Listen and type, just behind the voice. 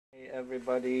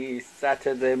everybody. It's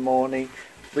Saturday morning.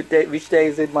 Which day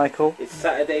is it, Michael? It's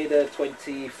Saturday the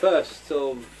 21st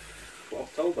of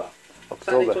October.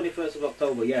 Saturday 21st of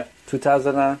October, yeah.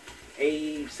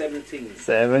 2017.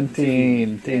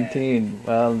 17. Yeah.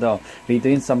 Well done. We're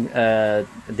doing some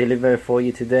delivery for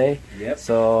you today. Yep.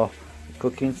 So,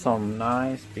 cooking some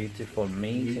nice, beautiful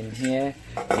meat in here.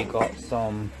 You got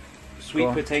some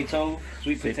sweet potato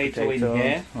in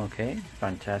here. Okay,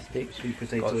 fantastic. Sweet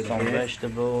potato got in some here.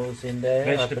 Vegetables in there.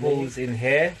 Vegetables in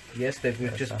here. Yes,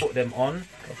 we've just put them on.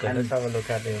 Okay, and let's have a look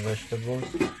at the vegetables.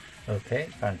 Okay,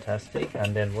 fantastic.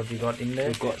 And then what you got in there?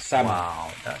 We've got salmon.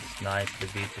 Wow, that's nice, the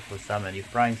beautiful salmon. You're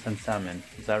frying some salmon,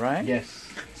 is that right? Yes.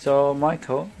 So,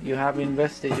 Michael, you have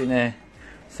invested in a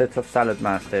set of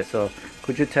SaladMaster. So,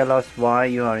 could you tell us why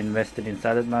you are invested in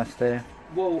SaladMaster?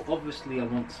 Well, obviously I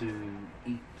want to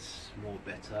eat more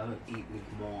better, eat with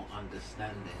more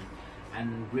understanding,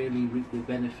 and really reap the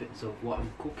benefits of what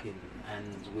I'm cooking.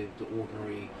 And with the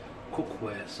ordinary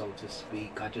cookware, so to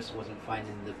speak, I just wasn't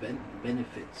finding the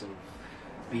benefits of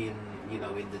being, you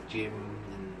know, in the gym,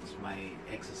 and my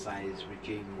exercise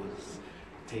regime was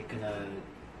taking a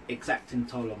exacting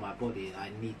toll on my body.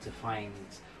 I need to find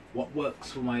what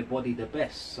works for my body the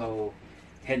best. So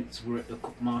hence we're at the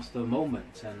Cookmaster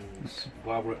moment, and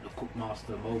while we're at the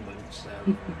Cookmaster moment,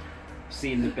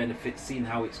 seeing the benefits, seeing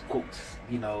how it's cooked,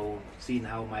 you know, seeing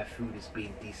how my food is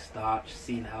being de-starched,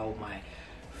 seeing how my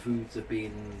foods are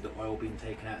being, the oil being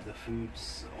taken out of the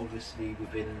foods. Obviously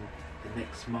within the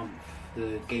next month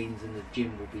the gains in the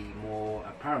gym will be more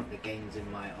apparent, the gains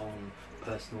in my own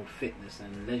personal fitness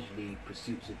and leisurely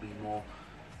pursuits will be more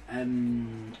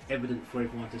evident for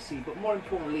everyone to see. But more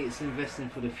importantly, it's investing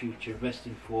for the future,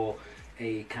 investing for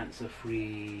a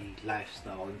cancer-free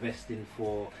lifestyle, investing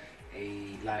for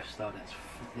a lifestyle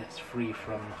that's free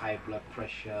from high blood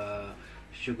pressure,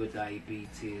 sugar,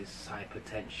 diabetes,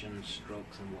 hypertension,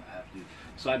 strokes and what have you.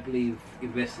 So I believe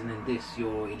investing in this,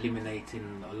 you're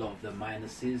eliminating a lot of the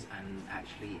minuses and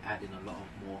actually adding a lot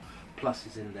of more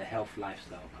pluses in the health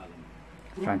lifestyle column.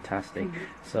 Fantastic.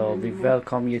 So we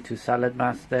welcome you to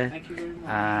SaladMaster. Thank you very much.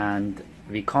 And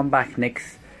we come back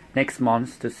next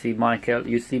month to see Michael.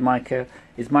 You see Michael?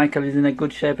 Michael is in a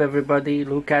good shape, everybody?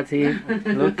 Look at him.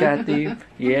 Look at him.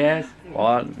 Yes.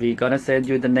 Well, we're gonna send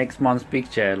you the next month's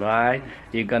picture, right?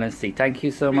 You're gonna see. Thank you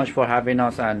so much for having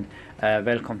us, and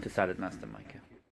welcome to SaladMaster, Michael.